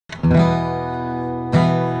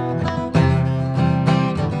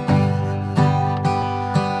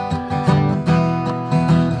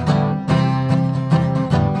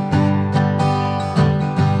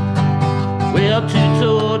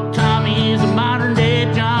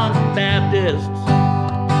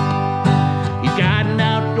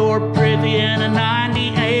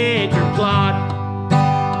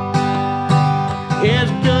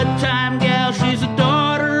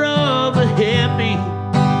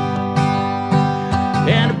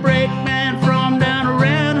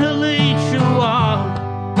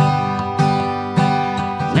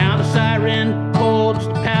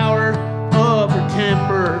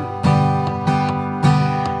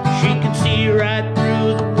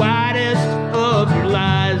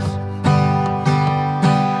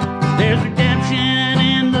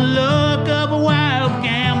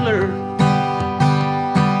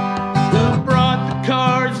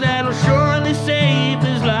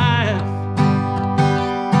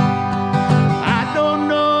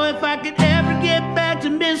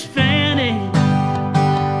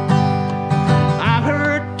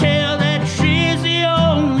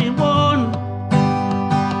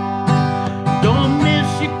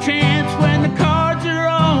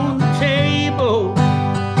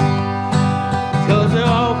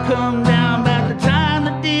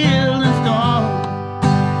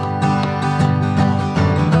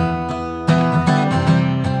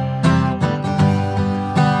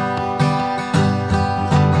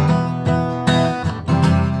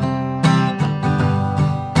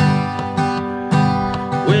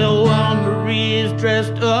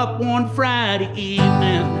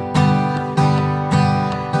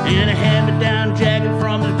and a hand-me-down jacket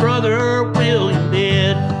from his brother William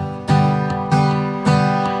did.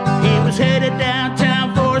 He was headed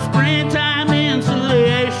downtown for a springtime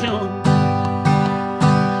installation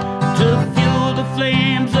to fuel the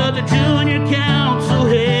flames of the junior council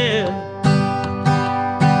head.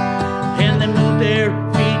 And they moved their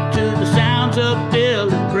feet to the sounds of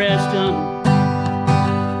Bill and Preston,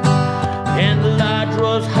 and the lodge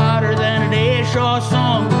was hotter than an Ashaw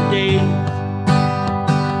summer day.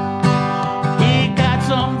 He got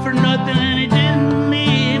something for nothing and he didn't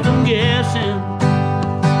leave them guessing.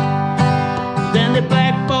 Then they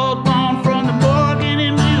blackballed one from the Morgan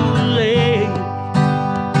and Woolley.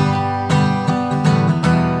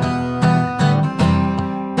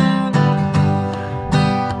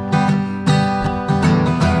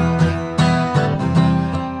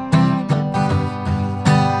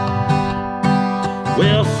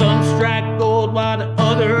 Well, some strike gold while the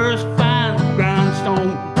others find the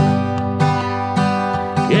grindstone.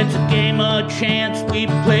 It's a game of chance we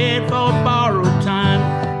played for borrowed time.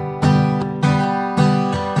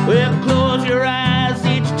 Well, close your eyes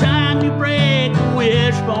each time you break a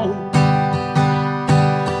wishbone,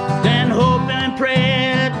 then hope and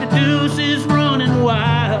pray that the deuce is running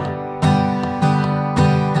wild.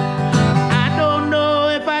 I don't know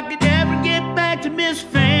if I could ever get back to Miss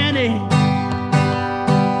Fanny.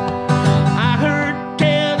 I heard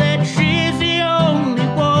tell that she's the only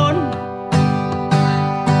one.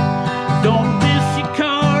 Don't miss your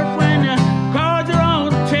card when the cards are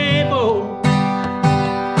on the table,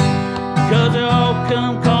 'cause they all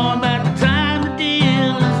come